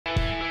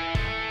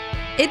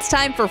It's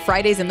time for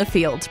Fridays in the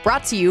Field,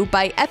 brought to you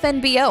by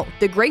FNBO,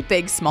 the Great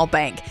Big Small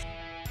Bank.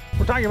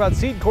 We're talking about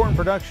seed corn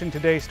production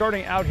today.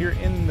 Starting out here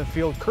in the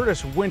field,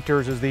 Kurtis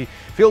Winters is the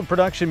field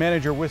production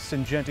manager with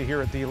Syngenta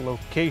here at the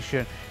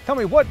location. Tell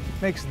me, what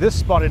makes this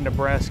spot in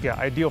Nebraska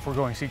ideal for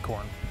growing seed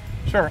corn?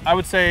 Sure, I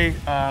would say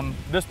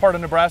this part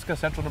of Nebraska,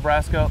 central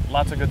Nebraska,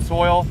 lots of good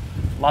soil,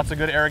 lots of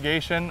good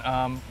irrigation.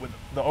 With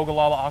the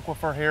Ogallala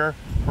Aquifer here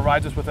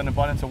provides us with an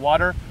abundance of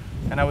water.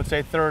 And I would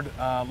say third,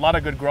 a lot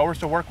of good growers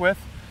to work with.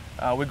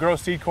 We grow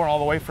seed corn all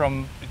the way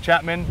from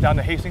Chapman down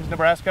to Hastings,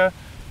 Nebraska,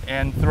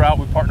 and throughout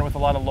we partner with a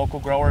lot of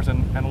local growers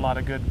and a lot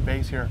of good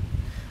bays here.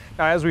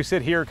 Now, as we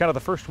sit here, kind of the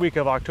first week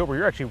of October,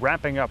 you're actually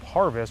wrapping up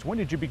harvest. When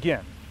did you begin?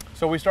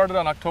 So we started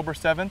on October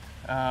 7th.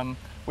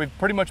 We've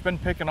pretty much been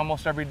picking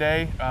almost every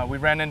day. We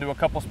ran into a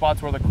couple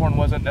spots where the corn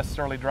wasn't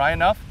necessarily dry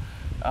enough,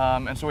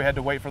 and so we had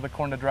to wait for the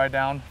corn to dry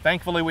down.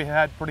 Thankfully, we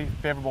had pretty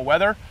favorable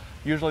weather.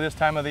 Usually this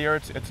time of the year,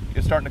 it's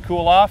starting to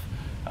cool off.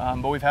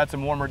 But we've had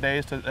some warmer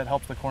days that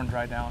helps the corn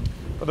dry down.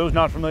 For those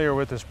not familiar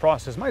with this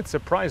process, might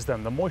surprise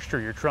them, the moisture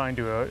you're trying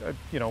to,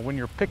 when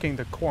you're picking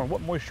the corn, what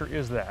moisture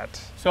is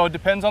that? So it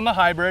depends on the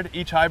hybrid.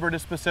 Each hybrid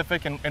is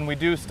specific, and we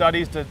do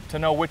studies to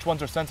know which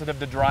ones are sensitive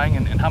to drying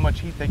and how much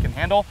heat they can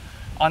handle.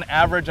 On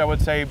average, I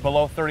would say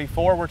below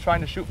 34 we're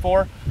trying to shoot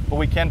for, but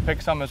we can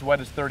pick some as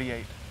wet as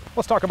 38.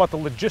 Let's talk about the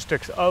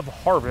logistics of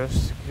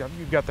harvest.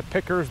 You've got the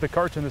pickers, the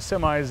carts, and the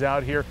semis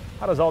out here.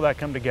 How does all that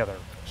come together?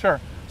 Sure.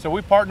 So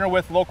we partner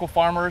with local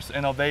farmers,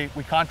 and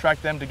we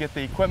contract them to get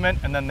the equipment,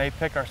 and then they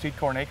pick our seed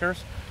corn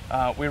acres.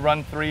 We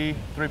run three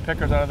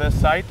pickers out of this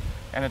site,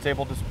 and it's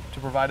able to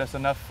provide us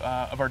enough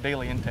of our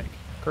daily intake.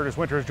 Kurtis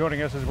Winters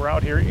joining us as we're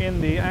out here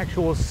in the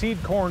actual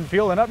seed corn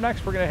field. And up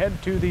next, we're going to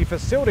head to the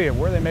facility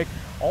where they make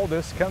all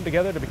this come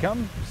together to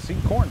become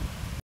seed corn.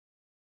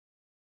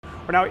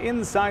 We're now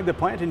inside the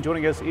plant, and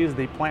joining us is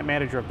the plant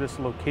manager of this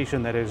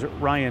location, that is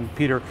Ryan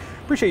Petr.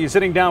 Appreciate you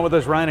sitting down with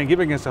us, Ryan, and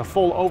giving us a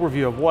full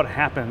overview of what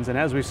happens. And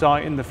as we saw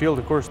in the field,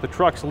 of course, the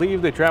trucks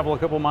leave, they travel a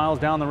couple miles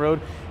down the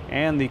road,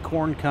 and the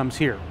corn comes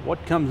here.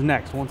 What comes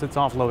next once it's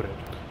offloaded?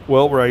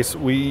 Well, Bryce,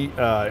 we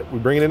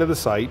bring it into the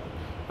site.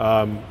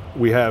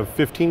 We have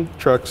 15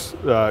 trucks,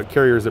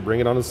 carriers that bring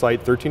it on the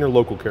site. 13 are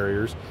local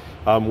carriers.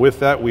 With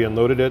that, we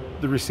unload it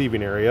at the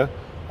receiving area,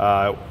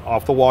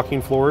 off the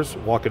walking floors,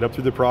 walk it up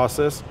through the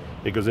process.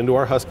 It goes into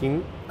our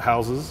husking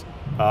houses.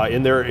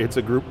 In there, it's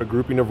a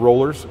grouping of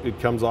rollers. It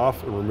comes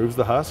off and removes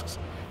the husks.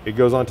 It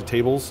goes onto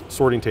tables,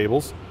 sorting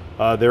tables.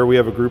 There we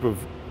have a group of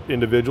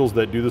individuals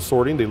that do the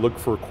sorting. They look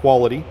for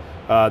quality.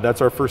 That's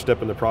our first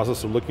step in the process,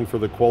 so looking for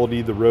the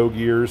quality, the rogue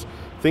ears,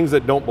 things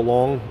that don't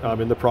belong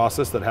in the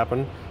process that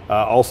happen.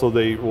 Also,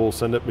 they will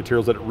send up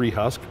materials that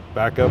rehusk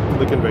back up to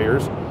the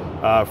conveyors.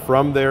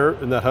 From there,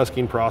 in the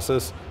husking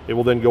process, it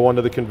will then go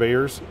onto the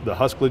conveyors. The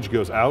husklage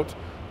goes out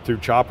through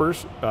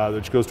choppers,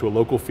 which goes to a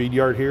local feed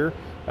yard here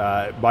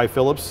by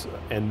Phillips,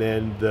 and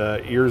then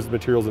the ears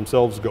materials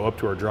themselves go up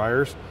to our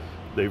dryers.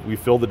 We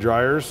fill the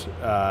dryers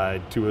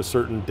to a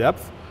certain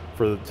depth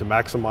to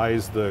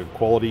maximize the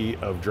quality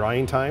of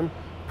drying time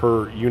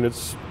per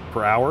units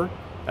per hour,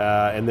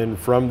 and then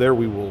from there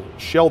we will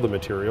shell the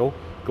material,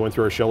 going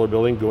through our sheller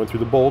building, going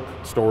through the bulk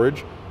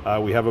storage.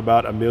 We have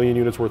about 1 million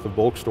units worth of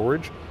bulk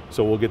storage,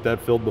 so we'll get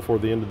that filled before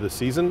the end of the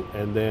season,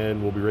 and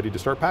then we'll be ready to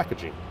start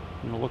packaging.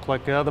 It'll look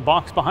like the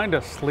box behind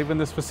us leaving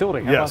this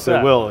facility. How yes, about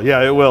that? It will.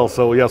 Yeah, it will.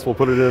 So yes, we'll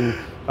put it in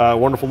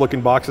wonderful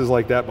looking boxes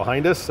like that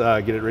behind us,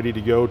 get it ready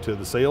to go to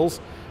the sales.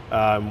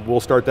 We'll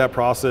start that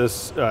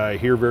process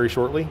here very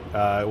shortly.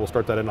 We'll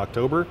start that in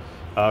October,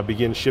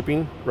 begin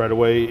shipping right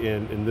away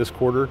in this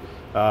quarter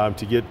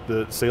to get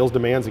the sales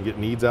demands and get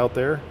needs out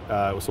there.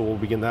 So we'll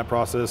begin that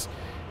process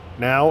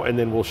now, and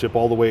then we'll ship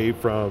all the way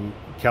from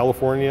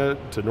California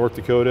to North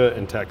Dakota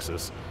and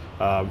Texas.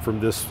 From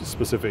this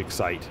specific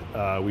site.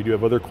 We do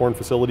have other corn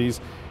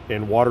facilities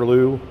in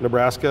Waterloo,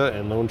 Nebraska,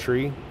 and Lone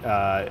Tree,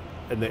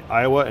 and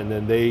Iowa, and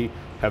then they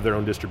have their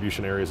own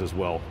distribution areas as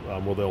well,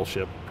 where they'll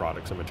ship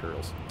products and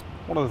materials.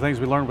 One of the things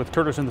we learned with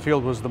Kurtis in the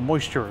field was the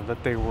moisture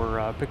that they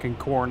were picking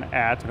corn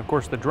at, and of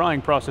course the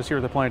drying process here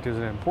at the plant is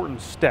an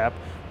important step.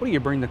 What do you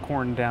bring the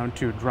corn down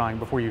to drying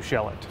before you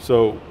shell it?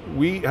 So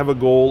we have a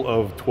goal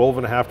of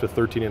 12.5% to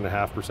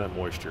 13.5%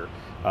 moisture.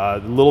 A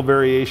little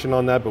variation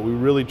on that, but we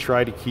really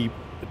try to keep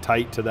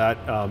tight to that.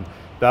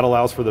 That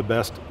allows for the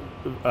best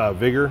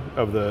vigor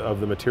of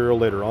the material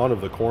later on,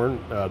 of the corn,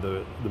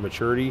 the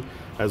maturity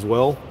as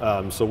well.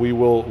 So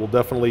we'll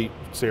definitely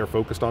stay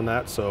focused on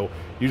that. So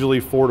usually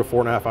 4 to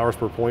 4.5 hours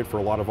per point for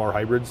a lot of our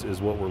hybrids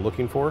is what we're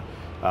looking for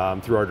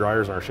through our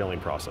dryers and our shelling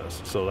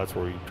process. So that's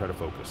where we try to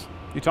focus.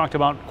 You talked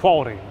about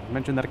quality. You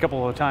mentioned that a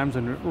couple of times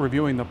in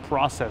reviewing the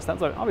process.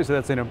 Obviously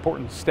that's an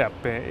important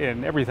step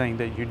in everything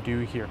that you do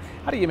here.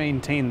 How do you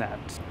maintain that?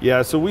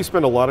 Yeah, so we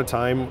spend a lot of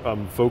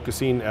time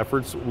focusing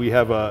efforts. We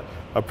have a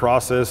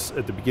process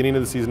at the beginning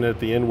of the season and at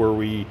the end where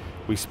we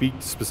speak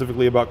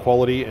specifically about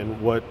quality and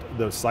what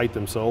the site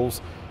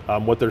themselves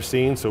what they're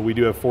seeing. So we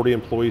do have 40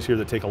 employees here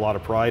that take a lot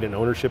of pride and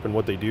ownership in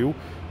what they do.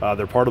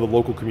 They're part of the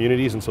local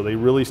communities, and so they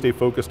really stay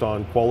focused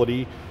on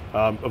quality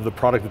of the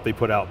product that they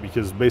put out,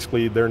 because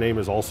basically their name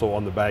is also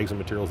on the bags and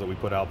materials that we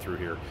put out through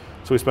here.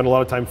 So we spend a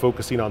lot of time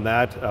focusing on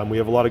that. We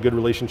have a lot of good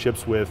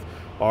relationships with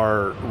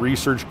our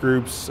research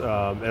groups,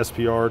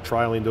 SPR,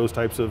 trialing, those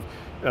types of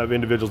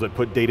individuals that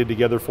put data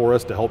together for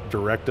us to help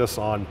direct us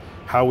on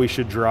how we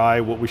should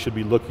dry, what we should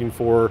be looking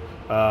for,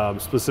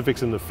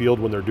 specifics in the field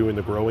when they're doing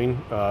the growing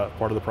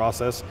part of the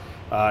process,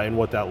 and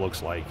what that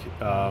looks like.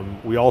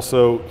 We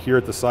also, here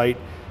at the site,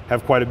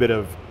 have quite a bit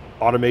of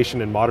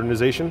automation and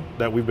modernization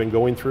that we've been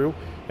going through.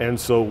 And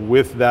so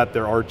with that,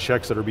 there are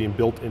checks that are being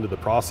built into the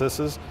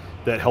processes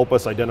that help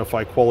us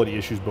identify quality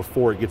issues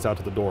before it gets out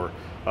to the door.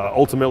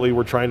 Ultimately,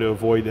 we're trying to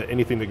avoid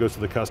anything that goes to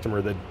the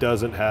customer that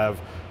doesn't have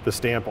the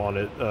stamp on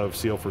it of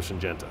seal for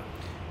Syngenta.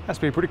 Has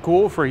to be pretty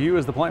cool for you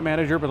as the plant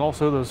manager, but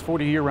also those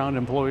 40 year-round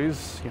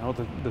employees. You know,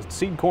 the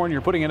seed corn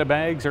you're putting into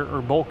bags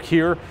or bulk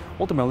here,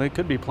 ultimately it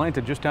could be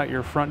planted just out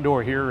your front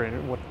door here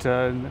in what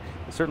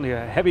certainly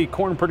a heavy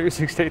corn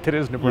producing state that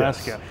is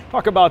Nebraska. Yes.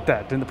 Talk about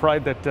that and the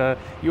pride that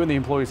you and the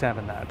employees have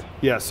in that.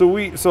 Yeah,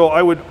 so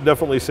I would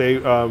definitely say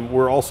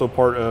we're also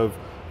part of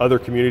other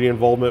community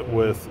involvement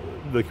with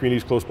the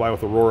communities close by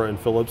with Aurora and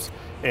Phillips.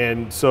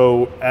 And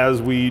so as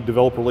we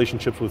develop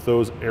relationships with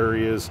those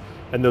areas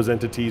and those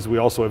entities, we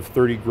also have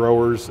 30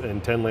 growers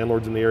and 10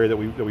 landlords in the area that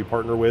we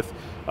partner with.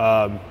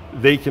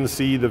 They can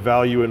see the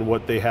value in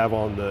what they have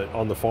on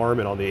the farm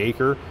and on the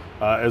acre,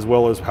 as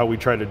well as how we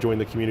try to join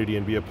the community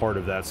and be a part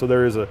of that. So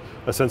there is a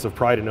sense of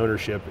pride and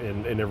ownership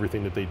in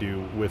everything that they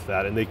do with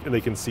that, and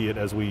they can see it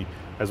as we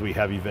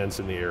have events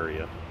in the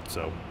area.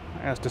 So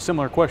I asked a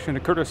similar question to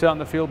Kurtis out in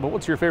the field, but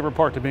what's your favorite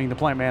part to being the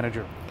plant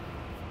manager?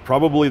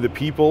 Probably the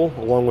people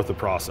along with the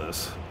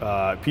process.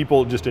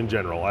 People just in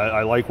general.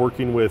 I like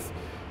working with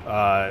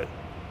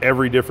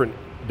every different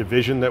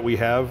division that we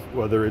have,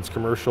 whether it's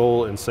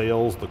commercial and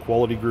sales, the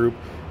quality group.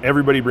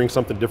 Everybody brings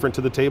something different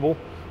to the table.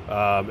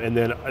 And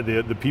then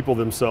the people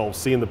themselves,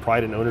 seeing the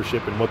pride and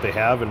ownership in what they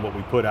have and what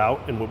we put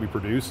out and what we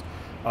produce.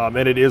 And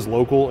it is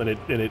local, and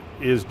it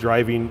is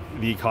driving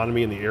the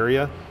economy in the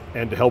area,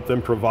 and to help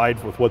them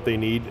provide with what they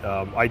need.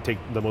 I take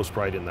the most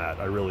pride in that.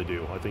 I really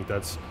do. I think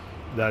that's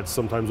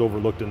sometimes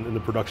overlooked in the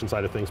production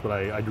side of things, but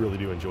I really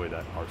do enjoy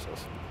that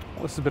process.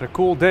 Well, this has been a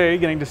cool day,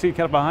 getting to see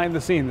kind of behind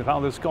the scenes of how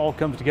this all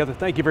comes together.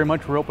 Thank you very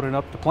much for opening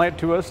up the plant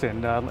to us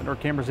and letting our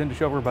cameras in to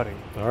show everybody.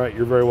 All right,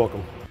 you're very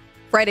welcome.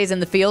 Fridays in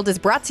the Field is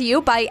brought to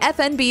you by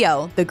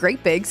FNBO, the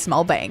Great Big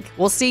Small Bank.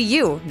 We'll see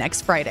you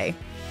next Friday.